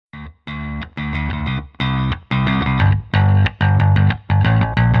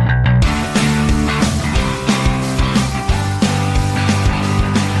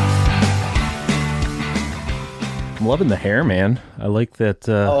loving the hair, man. I like that.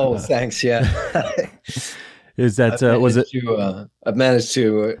 Oh, thanks. Yeah. Is that was it? I've managed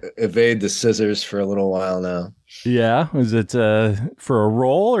to evade the scissors for a little while now. Yeah, was it for a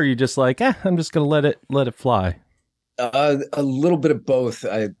role, or you just like, I'm just gonna let it fly? A little bit of both.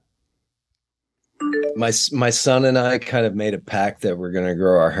 My son and I kind of made a pact that we're going to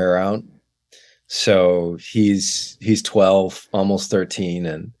grow our hair out. So he's 12, almost 13,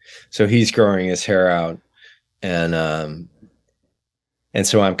 and so he's growing his hair out, and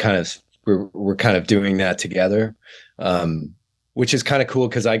so we're kind of doing that together, which is kind of cool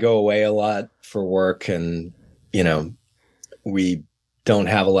because I go away a lot for work, and you know we don't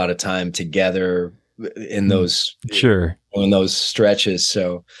have a lot of time together in those Sure. in those stretches.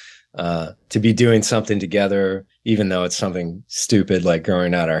 So to be doing something together, even though it's something stupid like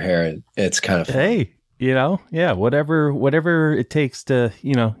growing out our hair, it's kind of fun. Hey, yeah, whatever it takes to,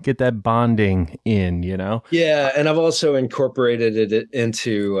 get that bonding in, Yeah, and I've also incorporated it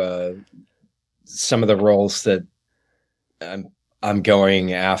into some of the roles that I'm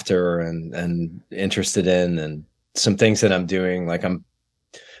going after and interested in, and some things that I'm doing. Like I'm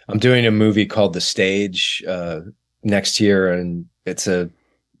doing a movie called The Stage next year, and it's a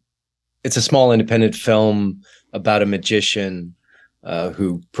small independent film about a magician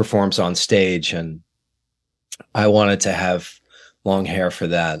who performs on stage, and I wanted to have long hair for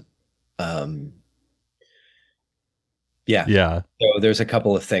that. Yeah. Yeah. So there's a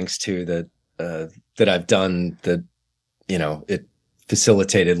couple of things too that I've done that it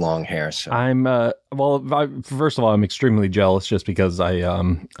facilitated long hair. So First of all, I'm extremely jealous just because I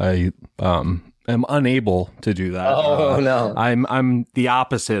am unable to do that. Oh no. I'm the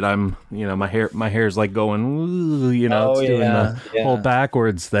opposite. My hair's like going, ooh, Oh it's doing yeah, the whole yeah.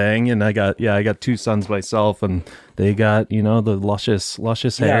 backwards thing. And I got two sons myself, and they got, the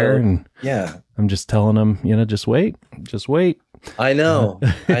luscious hair, and Yeah. I'm just telling them, just wait. I know.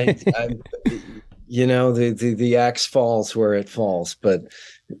 I the axe falls where it falls, but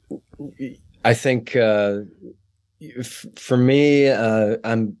I think for me,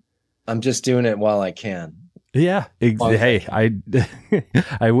 I'm just doing it while I can. Yeah. Hey, I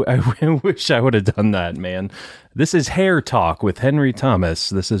wish I would have done that, man. This is Hair Talk with Henry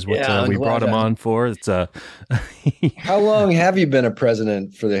Thomas. This is what Yeah, we I'm brought glad him on for. It's How long have you been a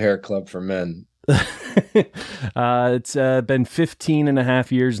president for the Hair Club for Men? it's been 15 and a half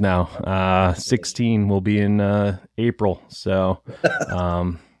years now. 16 will be in April. So,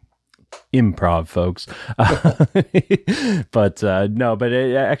 improv, folks.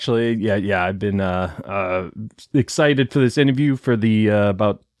 Actually, yeah, I've been excited for this interview for the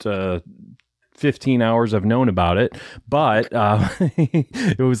about 15 hours I've known about it, but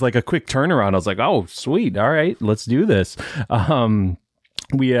it was like a quick turnaround. I was like, oh, sweet. All right, let's do this.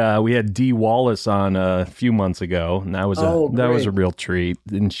 We had Dee Wallace on a few months ago, and that was a real treat.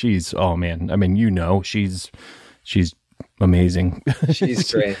 And she's, oh man, I mean, she's amazing.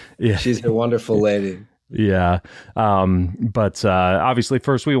 She's great. Yeah, she's a wonderful lady. Yeah. But obviously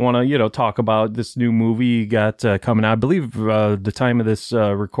first we want to, talk about this new movie you got coming out. I believe the time of this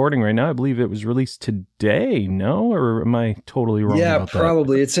recording right now, I believe it was released today. No, or am I totally wrong? Yeah, about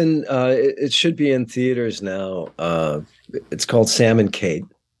probably. It's in it should be in theaters now. It's called Sam and Kate,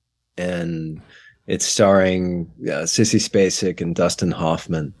 and it's starring Sissy Spacek and Dustin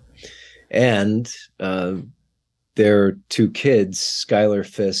Hoffman, and their two kids, Skylar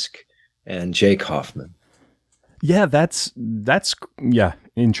Fisk and Jake Hoffman. Yeah, that's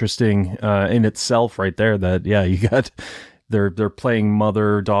interesting in itself right there. That you got they're playing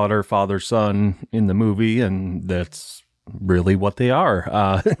mother, daughter, father, son in the movie, and that's really what they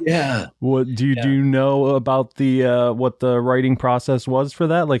are. Yeah. What do you know about the what the writing process was for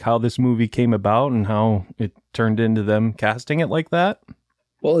that? Like how this movie came about and how it turned into them casting it like that?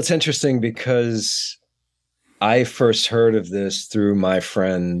 Well, it's interesting because I first heard of this through my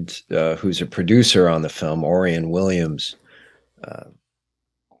friend who's a producer on the film, Orion Williams.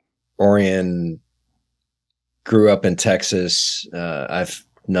 Orion grew up in Texas. I've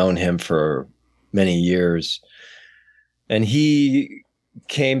known him for many years. And he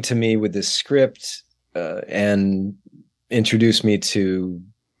came to me with this script and introduced me to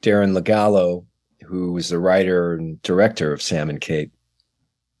Darren Legallo, who was the writer and director of Sam and Kate.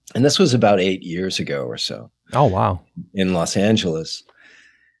 And this was about 8 years ago or so. Oh, wow. In Los Angeles.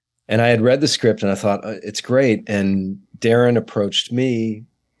 And I had read the script and I thought, it's great. And Darren approached me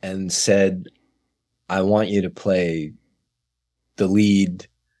and said, I want you to play the lead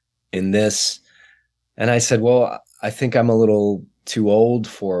in this. And I said, well, I think I'm a little too old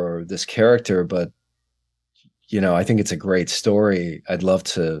for this character, but I think it's a great story. I'd love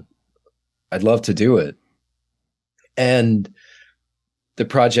to do it. And the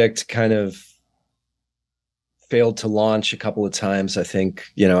project kind of failed to launch a couple of times. I think,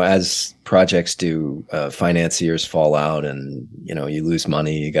 as projects do, financiers fall out and, you lose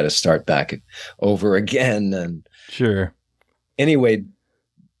money, you got to start back over again. And Sure. anyway,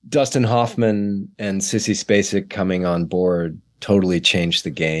 Dustin Hoffman and Sissy Spacek coming on board totally changed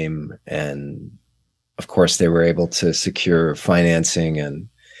the game. And of course they were able to secure financing. And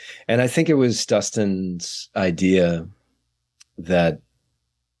I think it was Dustin's idea that,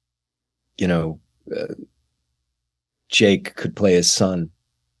 Jake could play his son.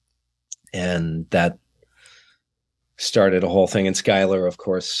 And that started a whole thing. And Skylar, of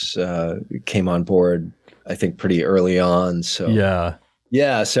course, came on board, I think, pretty early on. So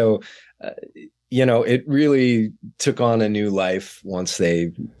yeah. So, it really took on a new life once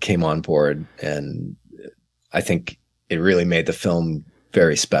they came on board. And I think it really made the film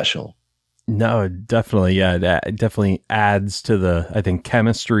very special. No, definitely. Yeah, that definitely adds to the, I think,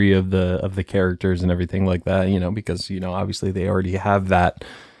 chemistry of the characters and everything like that, because, obviously they already have that,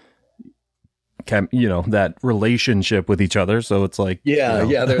 that relationship with each other. So it's like,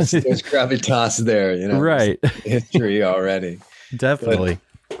 there's gravitas there, right. History already. Definitely.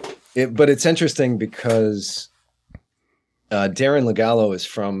 But it's interesting because Darren Lagallo is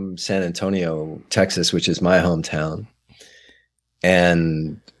from San Antonio, Texas, which is my hometown.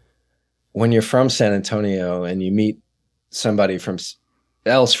 And when you're from San Antonio and you meet somebody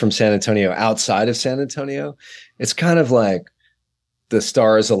else from San Antonio outside of San Antonio, it's kind of like the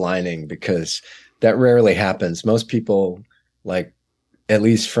stars aligning, because that rarely happens. Most people, like, at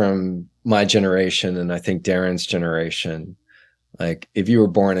least from my generation, and I think Darren's generation, like, if you were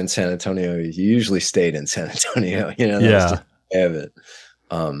born in San Antonio, you usually stayed in San Antonio, that was just the way of it.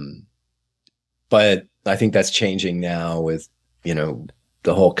 But I think that's changing now with,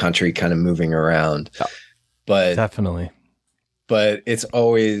 the whole country kind of moving around. But definitely. But it's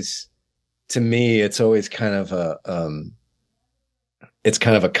always, to me, it's always kind of a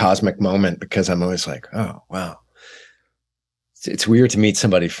cosmic moment, because I'm always like, oh, wow. It's weird to meet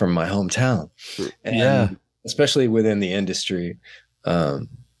somebody from my hometown. And especially within the industry.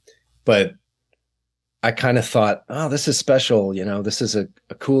 But I kind of thought, oh, this is special. This is a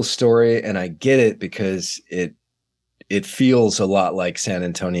cool story. And I get it because it feels a lot like San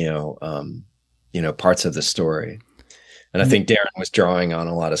Antonio, parts of the story. And I think Darren was drawing on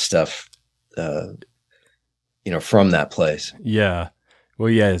a lot of stuff, from that place. Yeah. Well,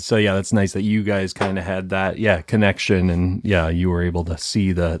 yeah. So that's nice that you guys kind of had that, connection, and you were able to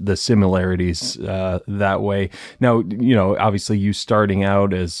see the similarities that way. Now, obviously you starting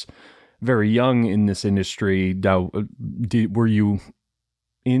out as very young in this industry. Now, were you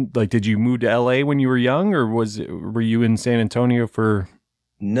did you move to LA when you were young, or were you in San Antonio for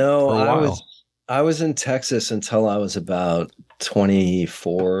a while? I was in Texas until I was about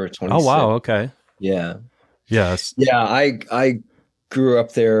 24, 26. Oh, wow. Okay. Yeah. Yes. Yeah. I grew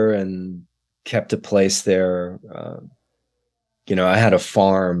up there and kept a place there. I had a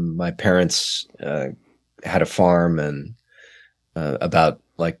farm. My parents had a farm, and about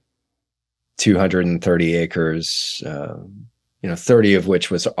like 230 acres, 30 of which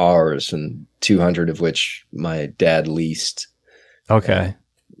was ours and 200 of which my dad leased. Okay.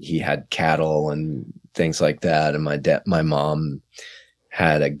 He had cattle and things like that. And my mom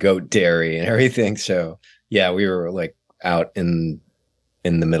had a goat dairy and everything. So yeah, we were like out in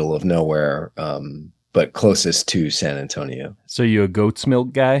the middle of nowhere, but closest to San Antonio. So you a goat's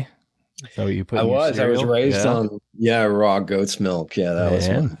milk guy? So you put? I was raised on raw goat's milk. Yeah,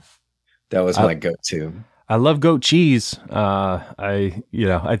 that was my go-to. I love goat cheese.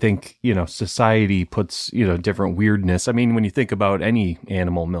 I think, society puts, different weirdness. I mean, when you think about any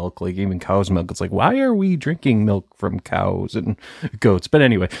animal milk, like even cow's milk, it's like, why are we drinking milk from cows and goats? But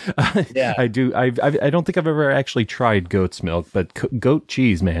anyway, I do. I don't think I've ever actually tried goat's milk, but goat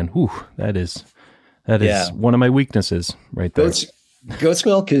cheese, man, whew, that is one of my weaknesses right there. Goat's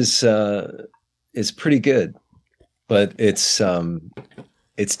milk is pretty good, but it's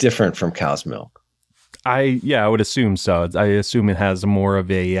different from cow's milk. I would assume so. I assume it has more of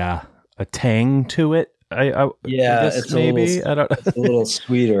a tang to it. I guess it's maybe it's a little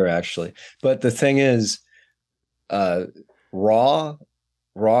sweeter actually. But the thing is, raw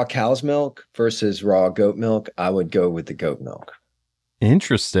cow's milk versus raw goat milk, I would go with the goat milk.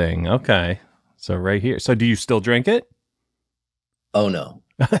 Interesting. Okay, so right here. So do you still drink it? Oh no.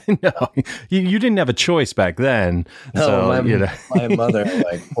 No, you didn't have a choice back then. No, so, my mother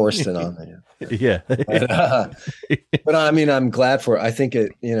forced it on me. Yeah. But I mean, I'm glad for it. I think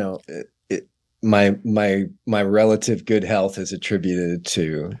my relative good health is attributed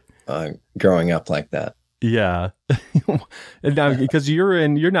to growing up like that. Yeah. And now, because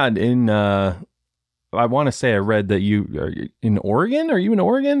you're not in, I want to say I read that you are in Oregon. Are you in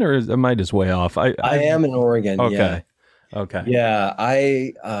Oregon, or am I just way off? I am in Oregon. Yeah. Okay. Okay. Yeah.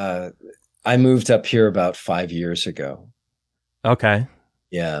 I moved up here about 5 years ago. Okay.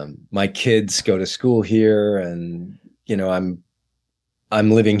 Yeah. My kids go to school here, and, I'm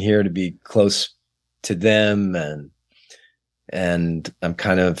living here to be close to them, and I'm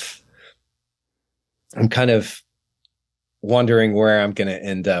kind of wondering where I'm going to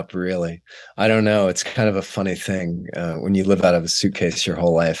end up, really. I don't know. It's kind of a funny thing when you live out of a suitcase your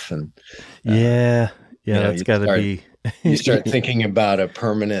whole life, and Yeah. Yeah. That's got to be. you start thinking about a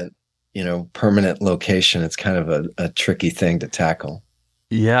permanent location. It's kind of a tricky thing to tackle.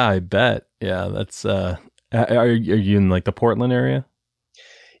 Yeah, I bet. Yeah. That's, are you in like the Portland area?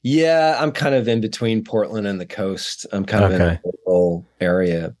 Yeah, I'm kind of in between Portland and the coast. I'm kind of in a rural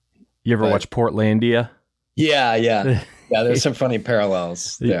area. You ever watch Portlandia? Yeah, yeah. Yeah, there's some funny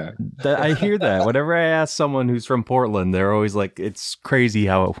parallels there. I hear that. Whenever I ask someone who's from Portland, they're always like, it's crazy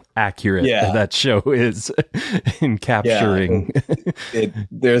how accurate that show is in capturing.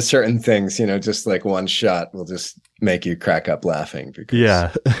 There's certain things, just like one shot will just make you crack up laughing.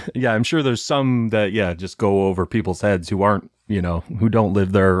 Because, yeah, I'm sure there's some that, just go over people's heads who aren't, who don't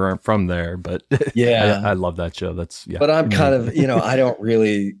live there or aren't from there. But I love that show. That's, But I'm kind of,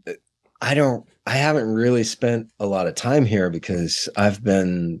 I haven't really spent a lot of time here because I've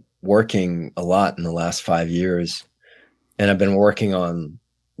been working a lot in the last 5 years, and I've been working on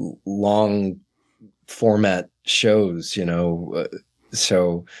long format shows,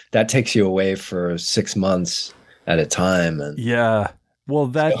 so that takes you away for 6 months at a time. And well,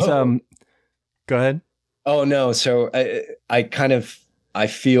 that's, go ahead. Oh no. So I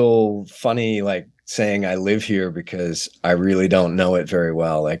feel funny, like, saying I live here because I really don't know it very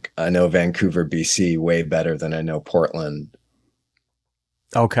well. Like, I know Vancouver, BC way better than I know Portland.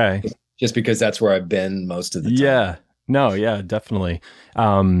 Okay. Just because that's where I've been most of the time. Yeah. No, yeah, definitely.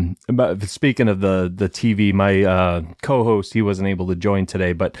 But speaking of the TV, my co-host, he wasn't able to join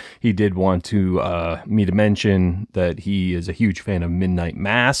today, but he did want me to mention that he is a huge fan of Midnight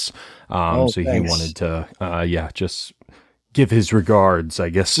Mass. So thanks. He wanted to, just give his regards, I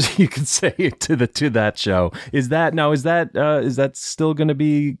guess you could say, to that show. Is that still going to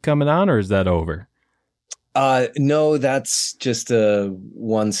be coming on, or is that over? No, that's just a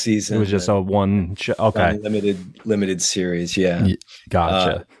one season. It was just a one show. Okay. Limited series. Yeah.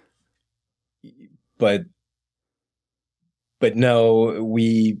 Gotcha. But no,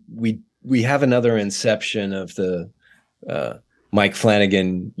 we have another inception of the Mike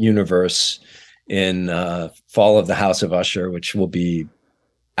Flanagan universe in fall of the House of Usher, which will be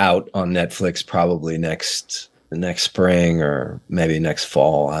out on Netflix probably next spring or maybe next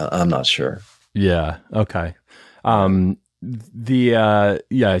fall. I'm not sure. Yeah. Okay. So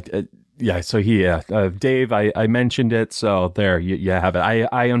Dave, I mentioned it. So there you have it.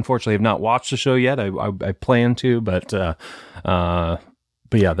 I unfortunately have not watched the show yet. I plan to, but yeah,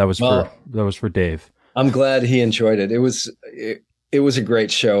 that was for Dave. I'm glad he enjoyed it. It was a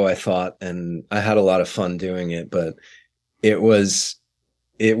great show, I thought, and I had a lot of fun doing it, but it was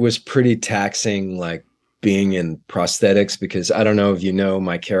pretty taxing, like, being in prosthetics, because I don't know if you know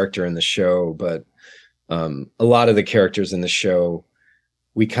my character in the show, but a lot of the characters in the show,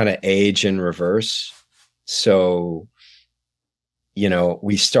 we kind of age in reverse. So,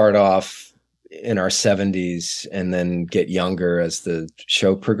 we start off in our 70s and then get younger as the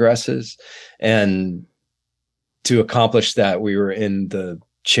show progresses. And to accomplish that, we were in the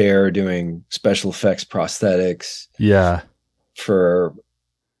chair doing special effects prosthetics. Yeah. For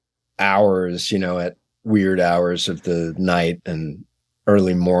hours, at weird hours of the night and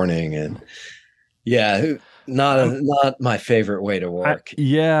early morning. And not my favorite way to work.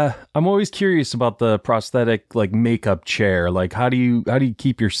 I'm always curious about the prosthetic, like, makeup chair. Like, how do you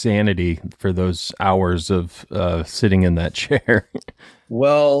keep your sanity for those hours of sitting in that chair?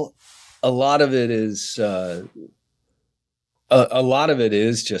 Well, a lot of it is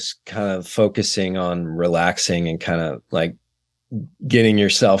just kind of focusing on relaxing and kind of like getting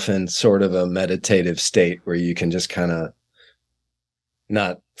yourself in sort of a meditative state where you can just kind of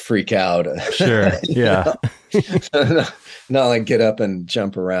not freak out. Sure. Yeah. Not like get up and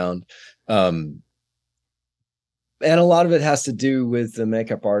jump around. And a lot of it has to do with the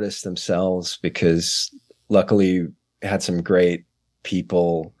makeup artists themselves, because luckily had some great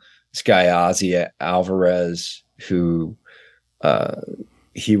people. This guy, Ozzy Alvarez, who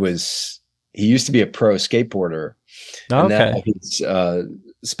he used to be a pro skateboarder. And now he's a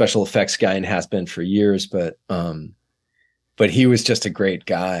special effects guy and has been for years, but he was just a great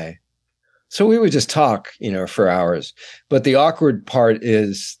guy. So we would just talk, for hours. But the awkward part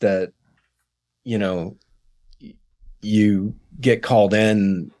is that, you get called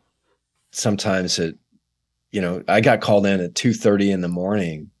in sometimes I got called in at 2:30 in the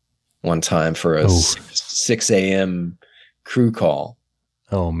morning one time for a 6 a.m. crew call.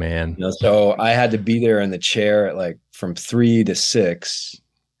 Oh man. So I had to be there in the chair at from 3 to 6.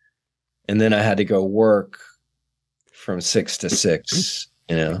 And then I had to go work from 6 to 6,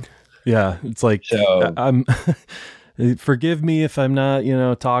 Yeah. It's like, so, I'm, forgive me if I'm not,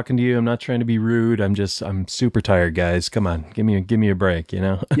 talking to you. I'm not trying to be rude. I'm super tired, guys. Come on, give me a break,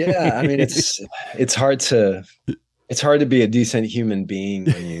 Yeah. I mean, it's hard to be a decent human being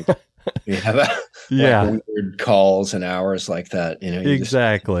when you have weird calls and hours like that,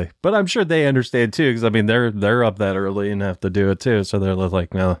 exactly. But I'm sure they understand too. Cause I mean, they're up that early and have to do it too. So they're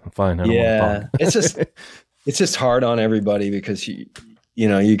like, no, fine. I don't want to talk. It's just hard on everybody because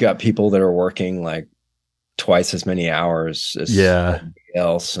you got people that are working like twice as many hours as everybody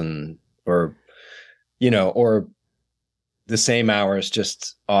else, or the same hours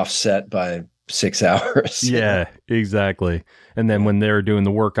just offset by 6 hours. Yeah, exactly. And then when they're doing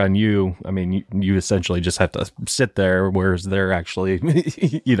the work on you, I mean, you essentially just have to sit there, whereas they're actually,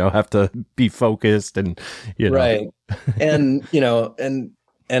 have to be focused and, right. And,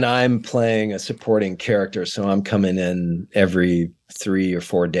 and I'm playing a supporting character. So I'm coming in every 3 or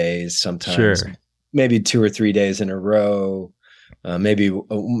 4 days, sometimes maybe 2 or 3 days in a row, maybe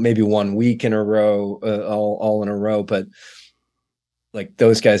 1 week in a row, all in a row. But like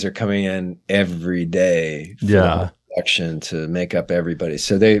those guys are coming in every day for the production to make up everybody.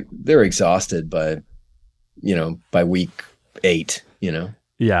 So they're exhausted by week 8,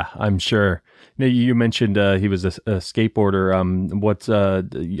 Yeah, I'm sure. Now, you mentioned he was a skateboarder.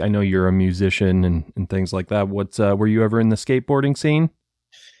 I know you're a musician and things like that. Were you ever in the skateboarding scene?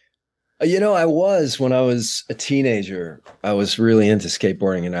 I was, when I was a teenager, I was really into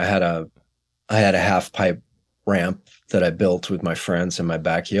skateboarding, and I had a half pipe ramp that I built with my friends in my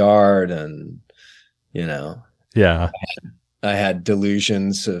backyard. And, yeah, I had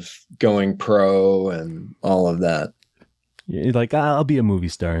delusions of going pro and all of that. You're like, I'll be a movie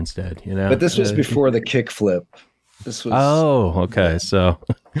star instead, But this was before the kickflip. This was. Oh, okay. So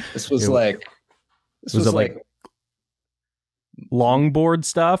this was like longboard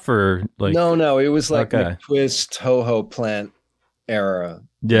stuff, or like? No, it was like McTwist, Ho-Ho plant era.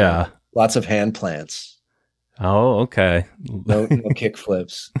 Yeah. Lots of hand plants. Oh, okay. No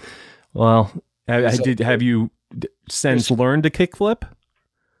kickflips. Well, have you since learned to kickflip?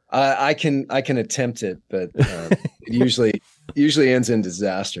 I can attempt it, but it usually ends in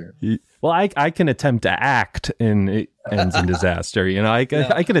disaster. Well, I can attempt to act and it ends in disaster. I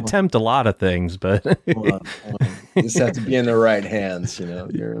can attempt a lot of things, but hold on. You just have to be in the right hands.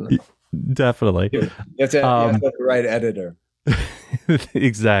 Definitely. You have to have the right editor.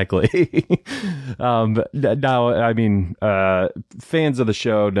 Exactly. Now, I mean, fans of the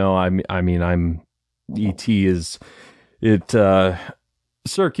show know. I mean, I'm E.T. is it.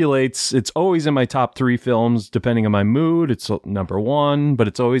 Circulates. It's always in my top 3 films, depending on my mood. It's number 1, but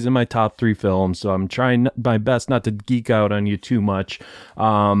it's always in my top 3 films. So I'm trying my best not to geek out on you too much,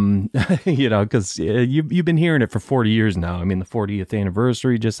 because you've been hearing it for 40 years now. I mean, the 40th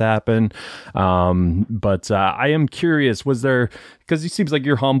anniversary just happened. But I am curious, was there, because it seems like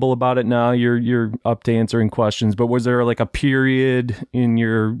you're humble about it now, you're up to answering questions, but was there like a period in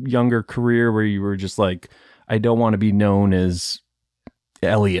your younger career where you were just like, I don't want to be known as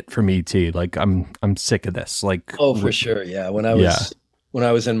Elliot from E.T. Like I'm sick of this. Like, oh, for sure. Yeah. When I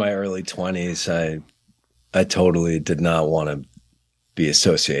was in my early 20s, I totally did not want to be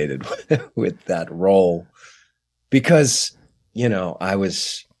associated with that role because, I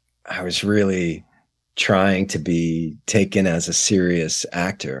was really trying to be taken as a serious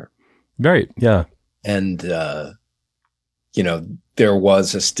actor. Right. Yeah. And, there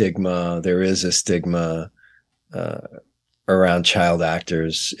was a stigma, there is a stigma, around child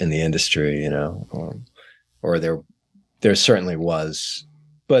actors in the industry, or there certainly was,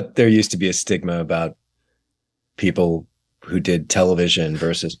 but there used to be a stigma about people who did television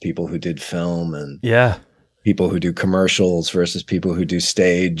versus people who did film, and people who do commercials versus people who do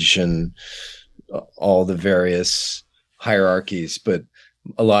stage, and all the various hierarchies. But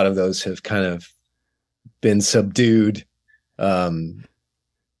a lot of those have kind of been subdued.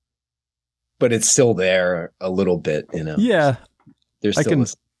 But it's still there a little bit, Yeah, there's still.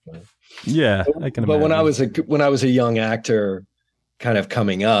 I can. But imagine. when I was a young actor, kind of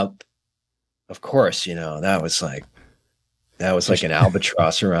coming up, of course, that was like an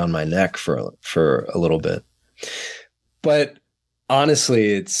albatross around my neck for a little bit. But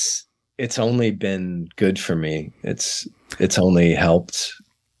honestly, it's it's only been good for me. It's only helped,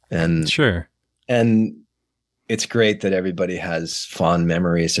 and Sure. and it's great that everybody has fond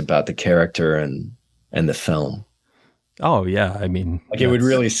memories about the character and the film. Oh yeah. I mean, Like it would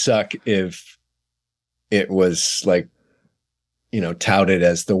really suck if it was like, touted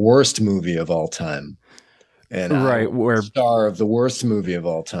as the worst movie of all time. And right, where star of the worst movie of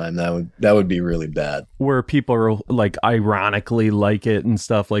all time. That would be really bad. where people are like ironically like it and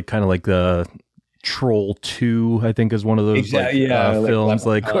stuff, like kind of like the Troll 2, I think, is one of those films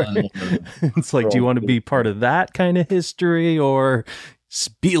like it's like, do you want to be part of that kind of history, or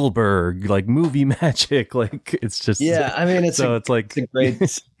Spielberg like movie magic? Like it's just I mean it's a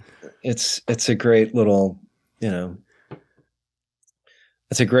great it's a great little, it's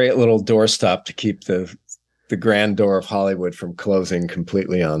a great little doorstop to keep the grand door of Hollywood from closing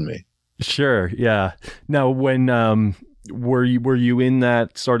completely on me. Sure, yeah. Now, when were you in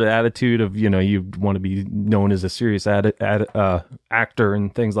that sort of attitude of, you want to be known as a serious actor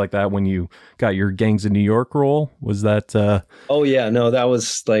and things like that when you got your Gangs of New York role? Was that? Oh yeah, no, that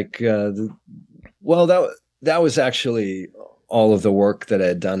was like, that was actually all of the work that I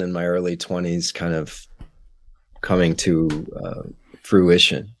had done in my early 20s, kind of coming to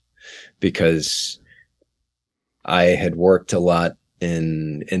fruition, because I had worked a lot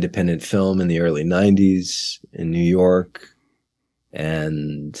in independent film in the early 90s in New York,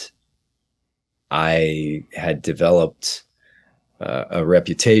 and I had developed a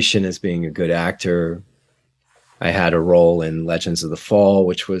reputation as being a good actor. I had a role in Legends of the Fall,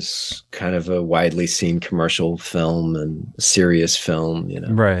 which was kind of a widely seen commercial film and a serious film,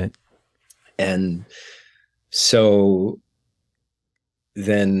 Right. And so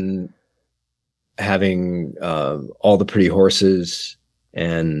then having All the Pretty Horses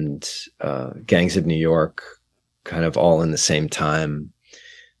and Gangs of New York kind of all in the same time,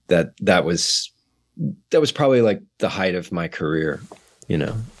 that was probably like the height of my career,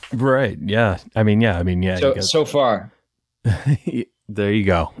 Right. Yeah. I mean, yeah. So far. There you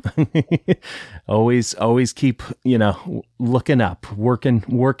go. always keep, looking up, working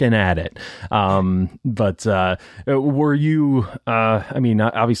at it. But were you, I mean,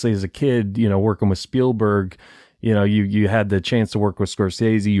 obviously as a kid, working with Spielberg, you had the chance to work with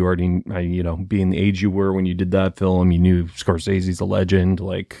Scorsese. You already, being the age you were when you did that film, you knew Scorsese's a legend,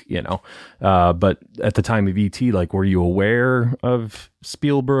 but at the time of E.T., like, were you aware of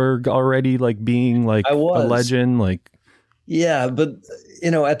Spielberg already, like being like a legend? Like, yeah, but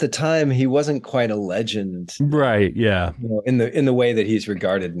at the time he wasn't quite a legend, right? Yeah, in the way that he's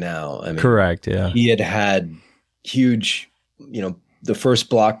regarded now. I mean, correct. Yeah, he had huge, the first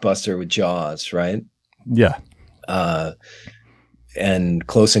blockbuster with Jaws, right? Yeah, and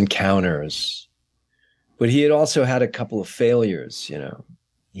Close Encounters, but he had also had a couple of failures. He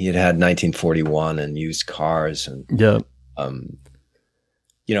had 1941 and Used Cars, and and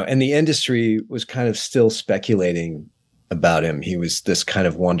the industry was kind of still speculating about him. He was this kind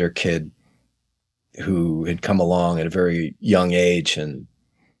of wonder kid who had come along at a very young age and,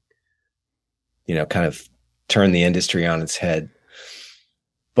 kind of turned the industry on its head.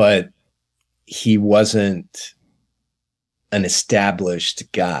 But he wasn't an established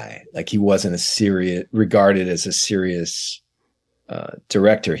guy. Like, he wasn't regarded as a serious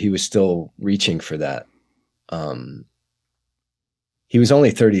director. He was still reaching for that. He was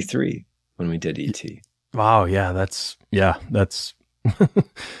only 33 when we did E.T. Wow. Yeah. That's yeah, that's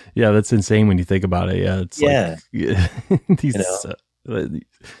insane when you think about it. Yeah. It's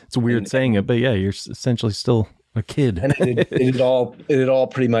it's weird saying it, but yeah, you're essentially still a kid. And it had all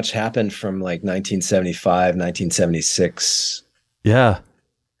pretty much happened from like 1975, 1976. Yeah.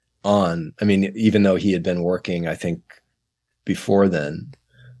 On. I mean, even though he had been working, I think, before then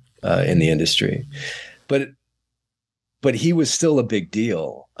in the industry, but he was still a big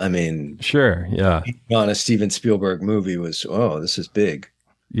deal. I mean, sure, yeah. On a Steven Spielberg movie was, this is big.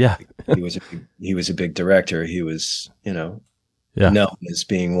 Yeah, he was a big director. He was, known as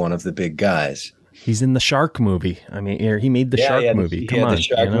being one of the big guys. He's in the Shark movie. I mean, he made the Shark movie. Come on, the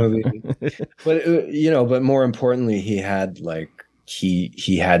Shark movie. But more importantly, he had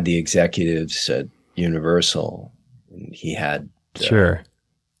he had the executives at Universal. And he had sure.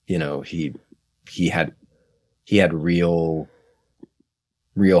 He had real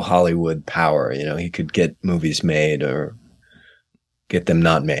Hollywood power. He could get movies made or get them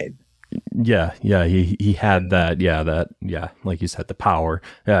not made. Yeah. He had that. Like you said, the power.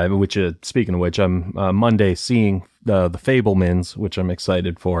 Which, speaking of which, I'm Monday seeing the Fabelmans, which I'm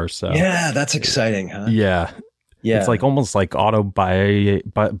excited for. So yeah, that's exciting, huh? Yeah. Yeah. It's like almost like that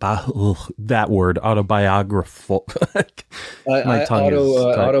word, autobiographical. My tongue is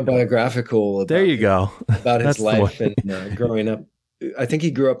autobiographical. There you go. About his life and growing up. I think he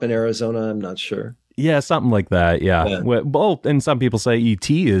grew up in Arizona. I'm not sure. Yeah, something like that. Yeah. Well, and some people say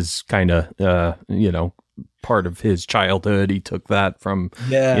E.T. is kind of, part of his childhood. He took that from,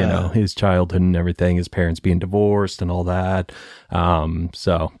 his childhood and everything, his parents being divorced and all that.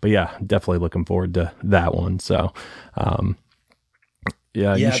 But yeah, definitely looking forward to that one. So,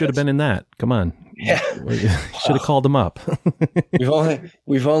 you should have been in that. Come on. Yeah. Should have called him up.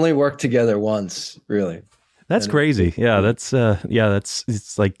 we've only worked together once, really. That's crazy. Yeah. It's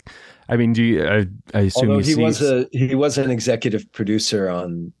like, I mean, I assume he was an executive producer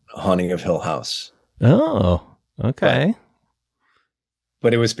on Haunting of Hill House. Oh, okay.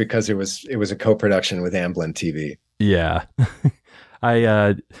 But it was because it was a co-production with Amblin TV. Yeah.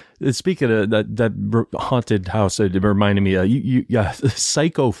 Speaking of that haunted house, it reminded me,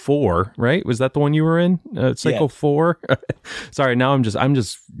 Psycho 4, right? Was that the one you were in? Psycho 4? Sorry, now I'm just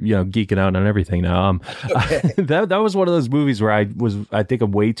geeking out on everything now. Okay. That was one of those movies where I think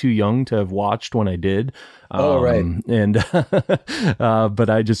I'm way too young to have watched when I did. Right. And but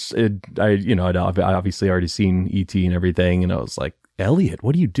I I'd obviously already seen E.T. and everything, and I was like, Elliot,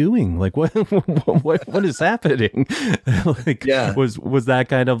 what are you doing? Like, what is happening? Was that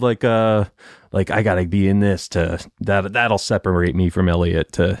kind of like I gotta be in this that'll separate me from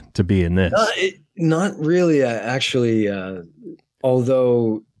Elliot to be in this? Not really, actually.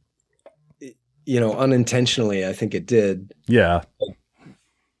 Although, unintentionally, I think it did. Yeah.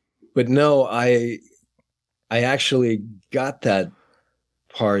 But no, I actually got that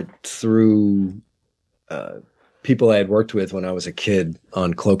part through people I had worked with when I was a kid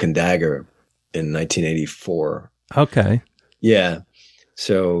on Cloak and Dagger in 1984. Okay. Yeah.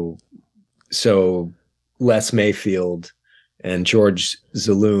 So Les Mayfield and George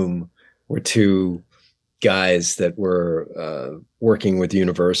Zaloom were two guys that were working with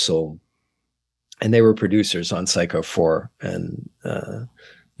Universal, and they were producers on Psycho 4. And,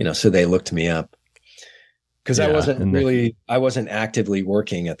 so they looked me up. Because I wasn't actively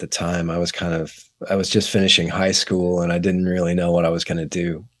working at the time. I was just finishing high school, and I didn't really know what I was going to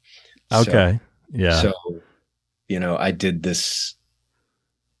do. Okay. So, I did this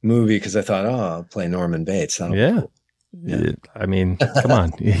movie because I thought, I'll play Norman Bates. Cool. Yeah. I mean, come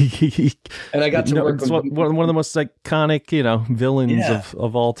on. And I got to work with one of the most iconic, villains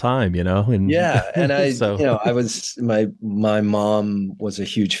of all time, and and I was my mom was a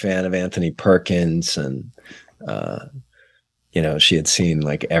huge fan of Anthony Perkins, and she had seen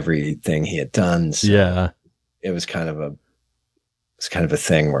like everything he had done. So it was kind of a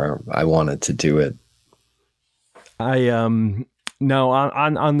thing where I wanted to do it. No,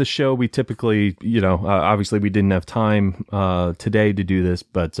 on the show, we typically, obviously we didn't have time today to do this,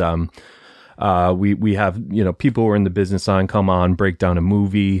 but we have, people who are in the business come on, break down a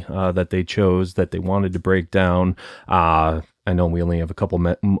movie that they chose, that they wanted to break down. I know we only have a couple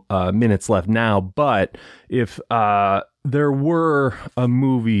minutes left now, but if there were a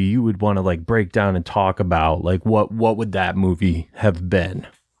movie you would want to like break down and talk about, like what would that movie have been?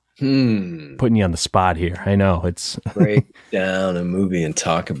 Putting you on the spot here. I know it's break down a movie and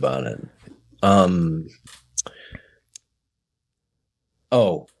talk about it.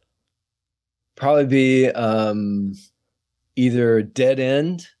 Probably be either Dead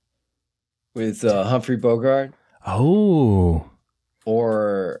End with Humphrey Bogart. Oh,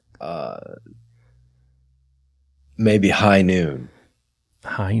 or maybe High Noon.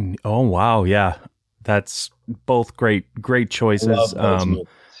 Oh wow, yeah, that's both great choices.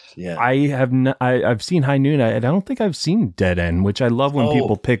 Yeah, I've seen High Noon. I don't think I've seen Dead End, which I love when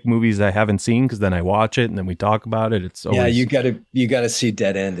people pick movies I haven't seen, because then I watch it and then we talk about it. It's always... you gotta see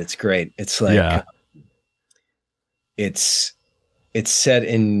Dead End. It's great. It's like it's set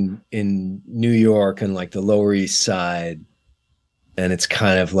in New York and like the Lower East Side, and it's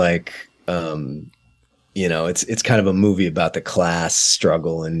kind of like it's kind of a movie about the class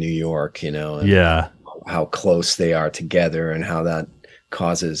struggle in New York, and how close they are together and how that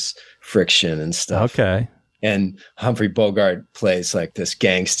causes friction and stuff. Okay. And Humphrey Bogart plays like this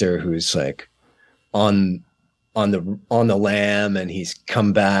gangster who's like on the lam, and he's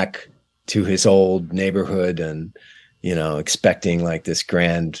come back to his old neighborhood and expecting like this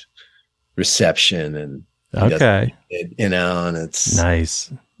grand reception, and and it's nice.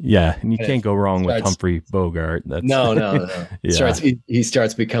 Yeah, and you can't go wrong with Humphrey Bogart. That's no. Yeah. He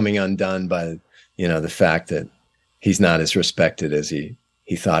starts becoming undone by the fact that he's not as respected as he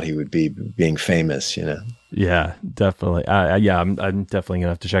thought he would be, being famous. Yeah, definitely. Yeah, I'm definitely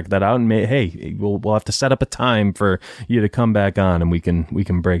gonna have to check that out. And hey, we'll have to set up a time for you to come back on, and we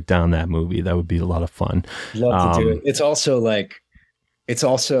can break down that movie. That would be a lot of fun. Love to do it. It's also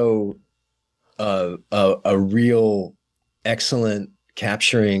a real excellent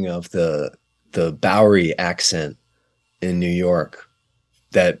capturing of the Bowery accent in New York.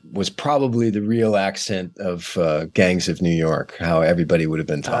 That was probably the real accent of Gangs of New York. How everybody would have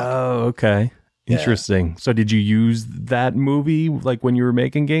been talking. Oh, okay. Interesting. Yeah. So did you use that movie like when you were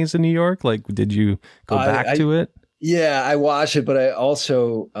making Gangs in New York? Like, did you go back to it? Yeah, I watched it, but I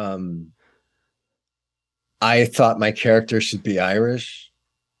also I thought my character should be Irish.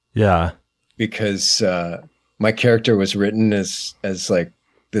 Yeah. Because my character was written as like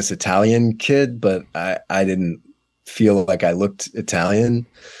this Italian kid, but I didn't feel like I looked Italian.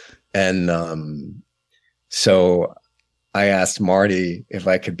 And so I asked Marty if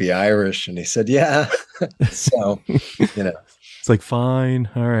I could be Irish, and he said, yeah. So, it's like, fine.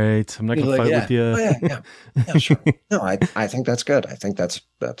 All right. I'm not going to fight with you. Oh, yeah, sure. No, I think that's good. I think that's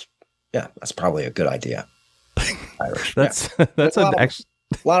probably a good idea. Irish. That's a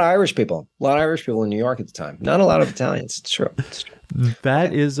lot of Irish people. A lot of Irish people in New York at the time. Not a lot of Italians. It's true.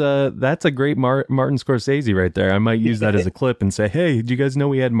 That's a great Martin Scorsese right there. I might use that as a clip and say, hey, did you guys know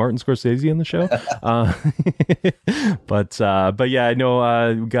we had Martin Scorsese on the show? But yeah, I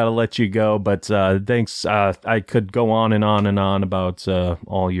know we got to let you go. But thanks. I could go on and on and on about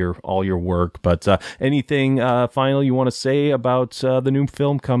all your work. But anything final you want to say about the new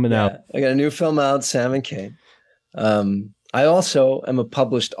film coming out? I got a new film out, Sam and Kate. I also am a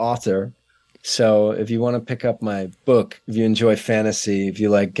published author. So if you want to pick up my book, if you enjoy fantasy, if you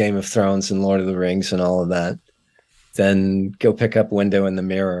like Game of Thrones and Lord of the Rings and all of that, then go pick up Window in the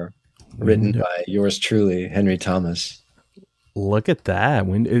Mirror, written by yours truly, Henry Thomas. Look at that.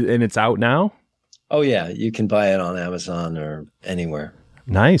 And it's out now? Oh, yeah. You can buy it on Amazon or anywhere.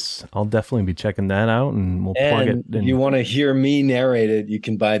 Nice. I'll definitely be checking that out, and we'll plug it in. If you want to hear me narrate it, you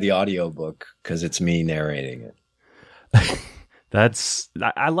can buy the audiobook because it's me narrating it.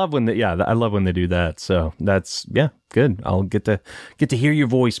 I love when I love when they do that. So that's good. I'll get to hear your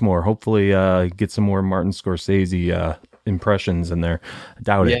voice more. Hopefully get some more Martin Scorsese impressions in there. I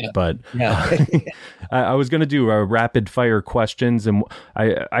doubt it, but I was gonna do rapid fire questions, and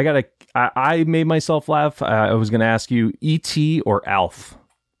I made myself laugh. I was gonna ask you E.T. or Alf.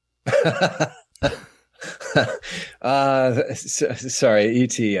 Sorry,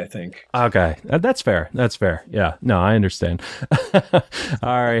 E.T. I think. Okay, that's fair. Yeah, no, I understand.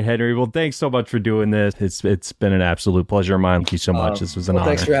 All right, Henry. Well, thanks so much for doing this. It's been an absolute pleasure of mine. Thank you so much. This was an honor.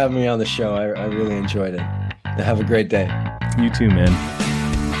 Thanks for having me on the show. I really enjoyed it. Have a great day. You too, man.